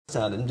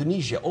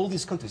Indonesia, all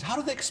these countries, how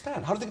did they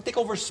expand? How did they take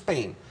over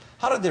Spain?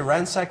 How did they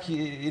ransack,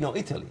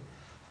 Italy?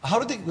 How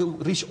did they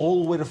reach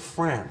all the way to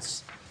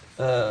France?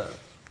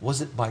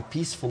 Was it by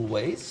peaceful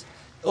ways?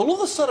 All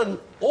of a sudden,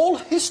 all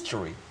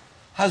history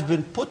has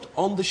been put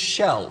on the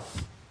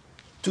shelf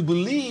to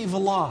believe a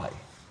lie.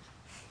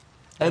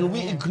 And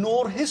we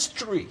ignore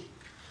history.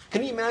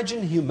 Can you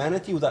imagine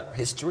humanity without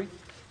history?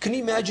 Can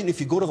you imagine if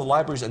you go to the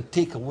libraries and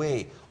take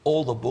away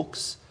all the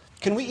books?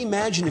 Can we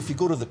imagine if you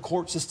go to the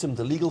court system,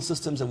 the legal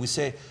systems, and we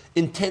say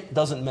intent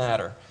doesn't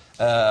matter?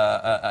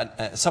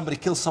 Somebody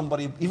kills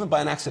somebody, even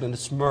by an accident,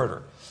 it's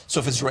murder. So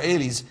if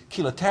Israelis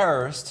kill a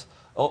terrorist,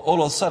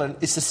 all of a sudden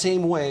it's the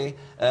same way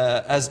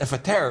as if a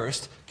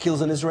terrorist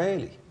kills an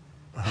Israeli.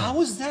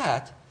 How is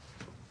that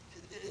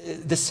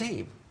the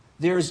same?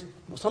 There's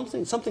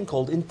something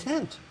called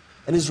intent.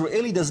 An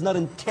Israeli does not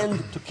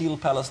intend to kill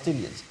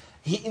Palestinians.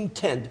 He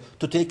intends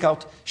to take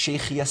out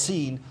Sheikh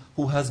Yassin,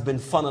 who has been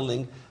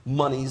funneling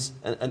monies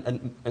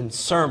and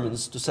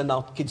sermons to send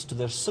out kids to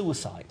their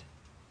suicide.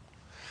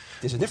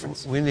 There's a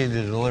difference. We need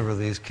to deliver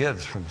these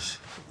kids from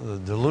the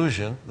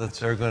delusion that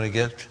they're going to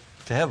get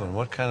to heaven.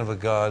 What kind of a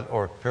God,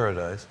 or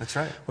paradise? That's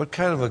right. What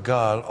kind of a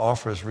God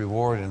offers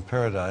reward in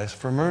paradise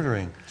for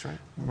murdering? That's right.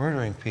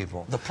 Murdering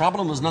people. The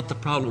problem is not the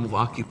problem of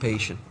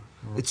occupation.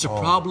 It's a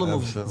problem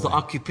of the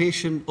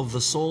occupation of the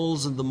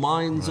souls and the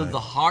minds and the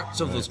hearts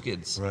of those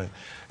kids. Right.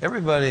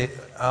 Everybody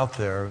out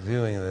there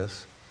viewing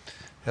this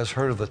has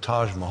heard of the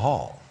Taj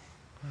Mahal.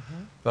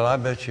 But I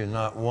bet you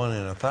not 1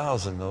 in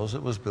 1,000 knows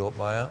it was built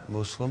by a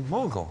Muslim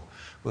Mughal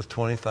with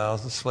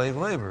 20,000 slave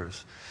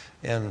laborers.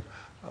 And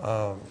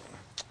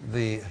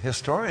the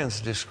historians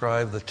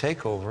describe the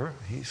takeover,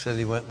 he said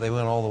they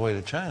went all the way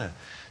to China,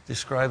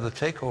 describe the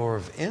takeover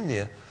of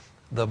India,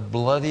 the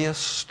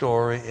bloodiest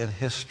story in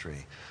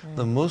history.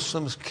 The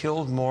Muslims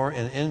killed more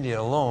in India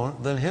alone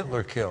than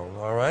Hitler killed,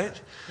 all right?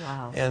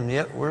 Wow. And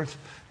yet we're,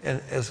 and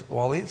as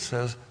Walid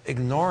says,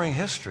 ignoring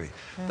history.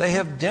 They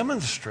have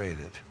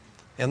demonstrated,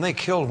 and they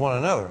killed one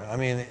another. I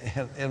mean,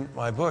 in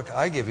my book,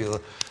 I give you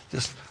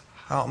just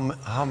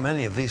how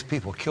many of these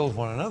people killed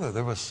one another.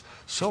 There was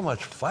so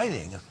much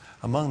fighting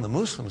among the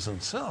Muslims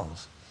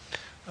themselves.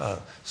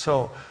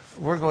 So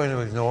we're going to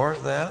ignore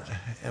that,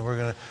 and we're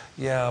going to,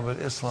 yeah, but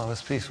Islam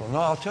is peaceful. No,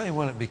 I'll tell you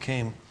when it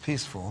became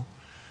peaceful.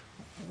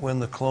 When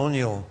the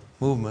colonial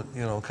movement,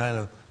 kind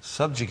of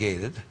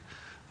subjugated,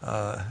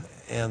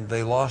 and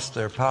they lost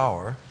their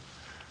power.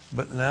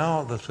 But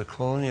now that the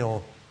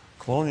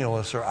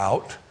colonialists are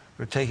out,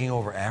 they're taking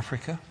over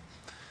Africa.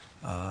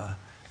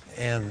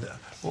 And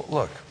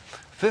look,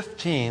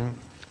 15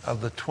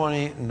 of the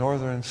 20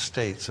 northern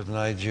states of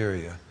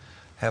Nigeria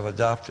have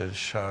adopted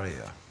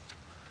Sharia.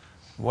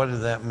 What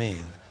did that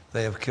mean?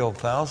 They have killed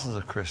thousands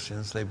of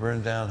Christians. They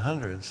burned down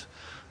hundreds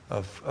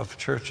of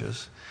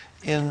churches.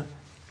 In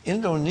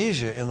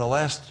Indonesia, in the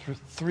last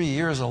 3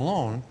 years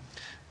alone,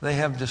 they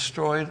have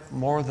destroyed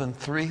more than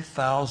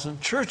 3,000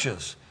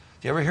 churches.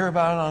 Do you ever hear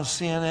about it on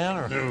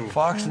CNN or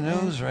Fox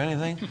News or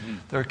anything?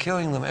 They're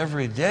killing them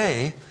every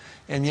day,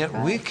 and yet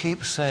we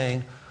keep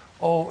saying,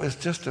 oh, it's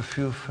just a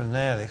few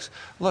fanatics.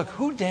 Look,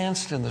 who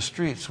danced in the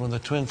streets when the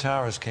Twin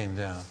Towers came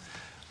down?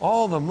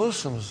 All the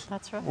Muslims.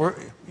 That's right.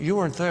 You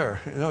weren't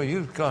there.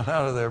 You'd gone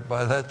out of there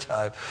by that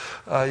time.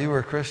 You were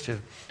a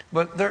Christian.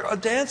 But they're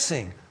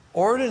dancing.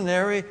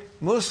 Ordinary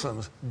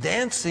Muslims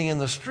dancing in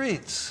the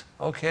streets,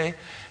 okay?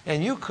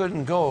 And you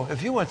couldn't go,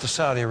 if you went to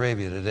Saudi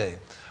Arabia today,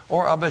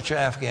 or I'll bet you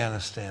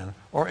Afghanistan,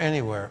 or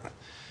anywhere,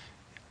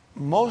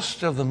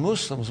 most of the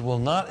Muslims will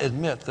not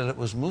admit that it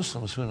was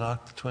Muslims who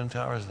knocked the Twin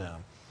Towers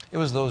down. It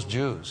was those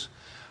Jews.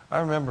 I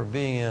remember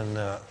being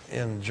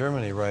in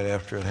Germany right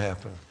after it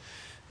happened,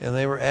 and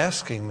they were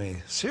asking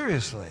me,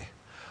 seriously,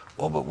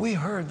 well, but we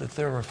heard that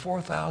there were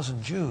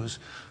 4,000 Jews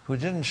who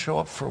didn't show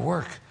up for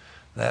work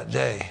that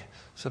day.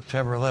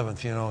 September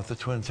 11th, at the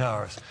Twin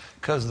Towers,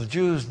 because the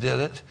Jews did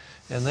it,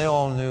 and they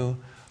all knew.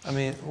 I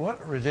mean,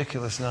 what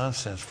ridiculous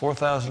nonsense.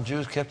 4,000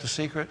 Jews kept a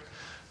secret?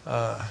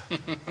 I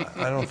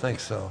don't think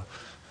so.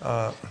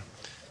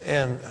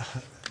 And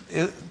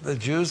the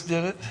Jews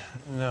did it?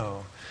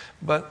 No.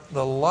 But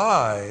the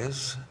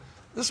lies,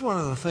 this is one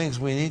of the things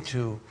we need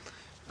to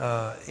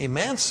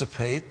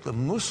emancipate the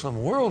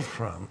Muslim world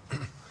from,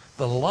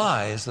 the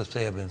lies that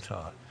they have been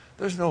taught.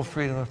 There's no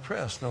freedom of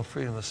press, no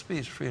freedom of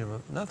speech, freedom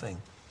of nothing.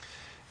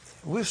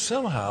 We've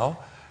somehow,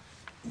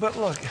 but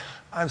look,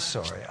 I'm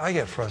sorry, I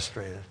get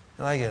frustrated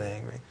and I get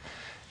angry.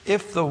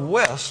 If the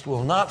West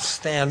will not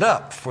stand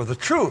up for the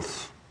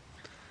truth,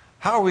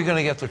 how are we going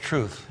to get the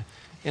truth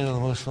into the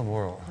Muslim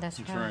world? That's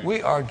right.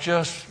 We are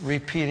just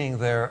repeating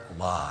their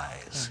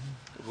lies.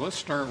 Let's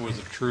start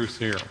with the truth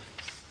here.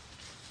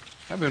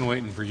 I've been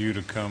waiting for you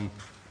to come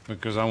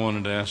because I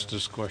wanted to ask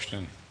this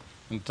question.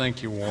 And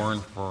thank you, Warren,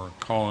 for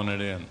calling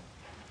it in.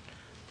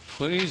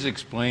 Please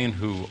explain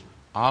who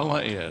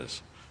Allah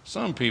is.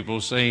 Some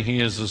people say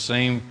he is the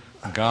same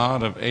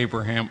God of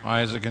Abraham,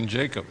 Isaac, and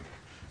Jacob.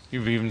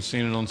 You've even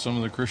seen it on some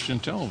of the Christian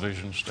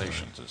television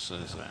stations that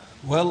says that.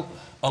 Well,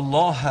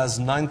 Allah has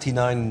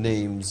 99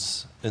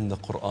 names in the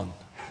Quran.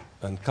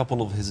 and a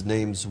couple of his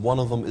names. One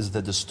of them is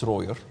the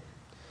destroyer,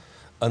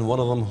 and one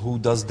of them who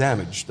does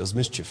damage, does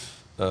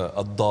mischief.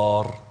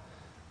 Ad-Dar.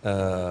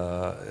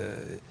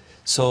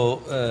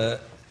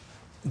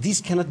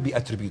 These cannot be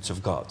attributes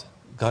of God.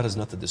 God is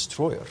not a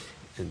destroyer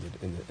in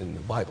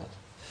the Bible.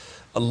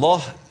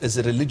 Allah is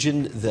a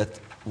religion that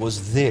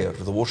was there,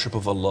 the worship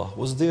of Allah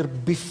was there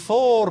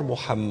before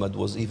Muhammad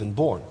was even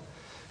born.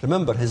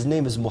 Remember, his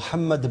name is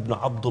Muhammad ibn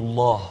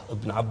Abdullah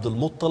ibn Abdul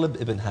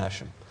Muttalib ibn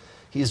Hashim.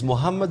 He is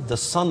Muhammad, the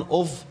son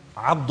of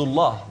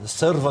Abdullah, the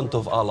servant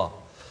of Allah.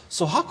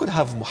 So how could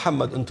have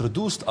Muhammad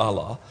introduced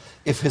Allah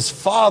if his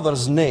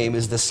father's name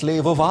is the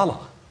slave of Allah?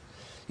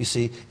 You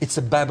see, it's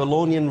a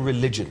Babylonian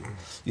religion.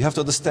 You have to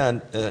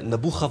understand,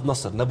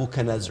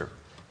 Nebuchadnezzar,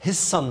 his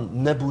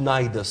son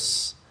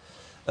Nabonidus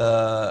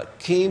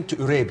came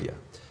to Arabia.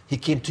 He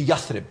came to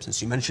Yathrib,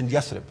 since you mentioned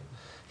Yathrib.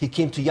 He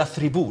came to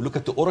Yathribu. Look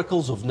at the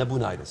oracles of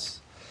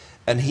Nabonidus.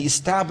 And he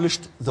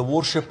established the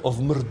worship of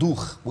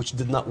Mardukh, which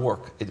did not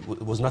work. It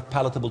was not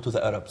palatable to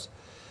the Arabs.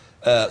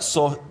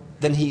 So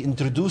then he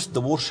introduced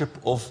the worship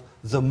of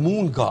the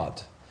moon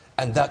god,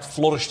 and that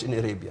flourished in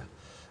Arabia.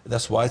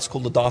 That's why it's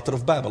called the daughter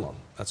of Babylon.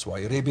 That's why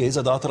Arabia is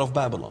a daughter of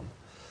Babylon.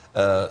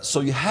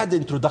 So you had the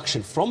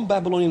introduction from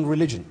Babylonian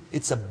religion.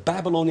 It's a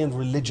Babylonian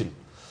religion.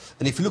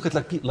 And if you look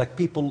at like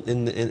people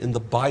in the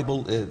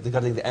Bible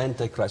regarding the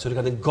Antichrist, or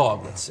regarding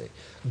Gog, let's say.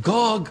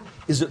 Gog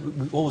is,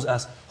 we always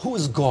ask, who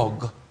is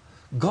Gog?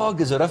 Gog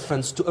is a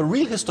reference to a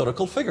real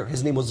historical figure.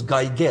 His name was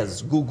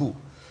Gaigez, Gugu.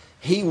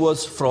 He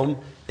was from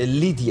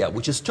Lydia,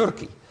 which is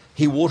Turkey.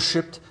 He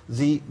worshipped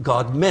the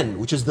god Men,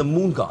 which is the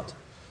moon god.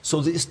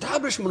 So the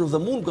establishment of the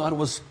moon god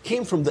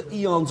came from the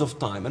eons of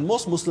time. And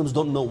most Muslims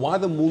don't know why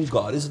the moon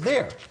god is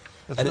there.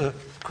 It's the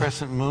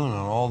crescent moon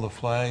on all the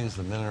flags,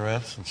 the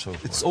minarets, and so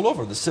forth. It's all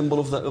over, the symbol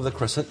of the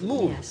crescent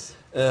moon. Yes.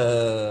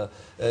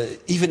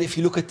 Even if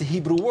you look at the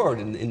Hebrew word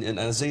in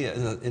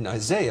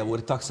Isaiah, where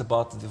it talks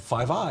about the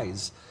 5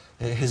 eyes,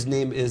 his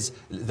name is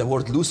the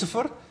word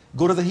Lucifer.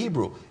 Go to the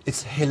Hebrew.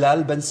 It's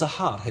Hilal ben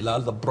Sahar,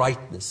 Hilal, the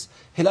brightness.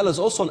 Hilal is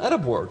also an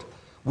Arab word,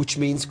 which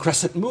means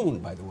crescent moon,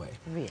 by the way.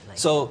 Really?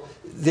 So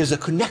there's a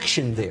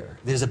connection there.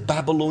 There's a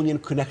Babylonian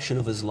connection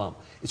of Islam.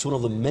 It's one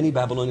of the many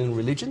Babylonian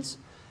religions.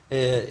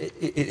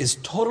 It is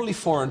totally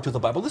foreign to the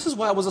Bible. This is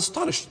why I was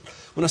astonished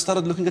when I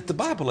started looking at the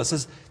Bible. I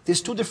says,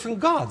 there's 2 different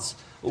gods.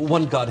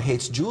 One God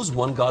hates Jews,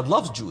 one God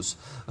loves Jews.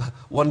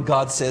 One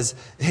God says,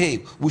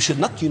 hey, we should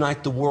not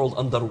unite the world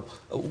under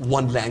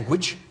one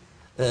language.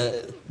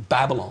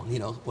 Babylon,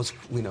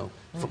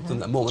 from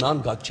that moment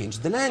on, God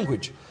changed the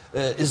language.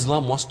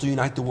 Islam wants to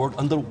unite the world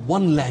under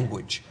one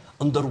language,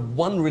 under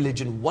one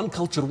religion, one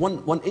culture,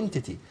 one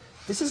entity.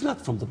 This is not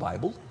from the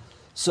Bible.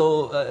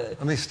 So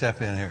let me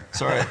step in here.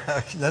 Sorry.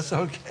 That's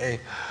okay.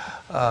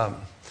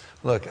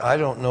 Look, I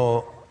don't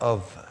know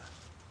of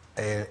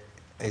a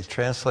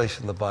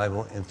translation of the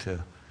Bible into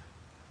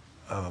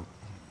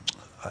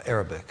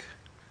Arabic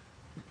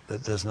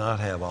that does not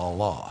have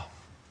Allah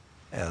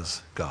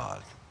as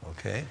God.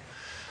 Okay?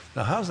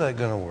 Now, how's that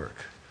going to work?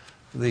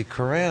 The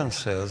Quran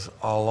says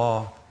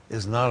Allah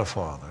is not a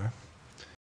father.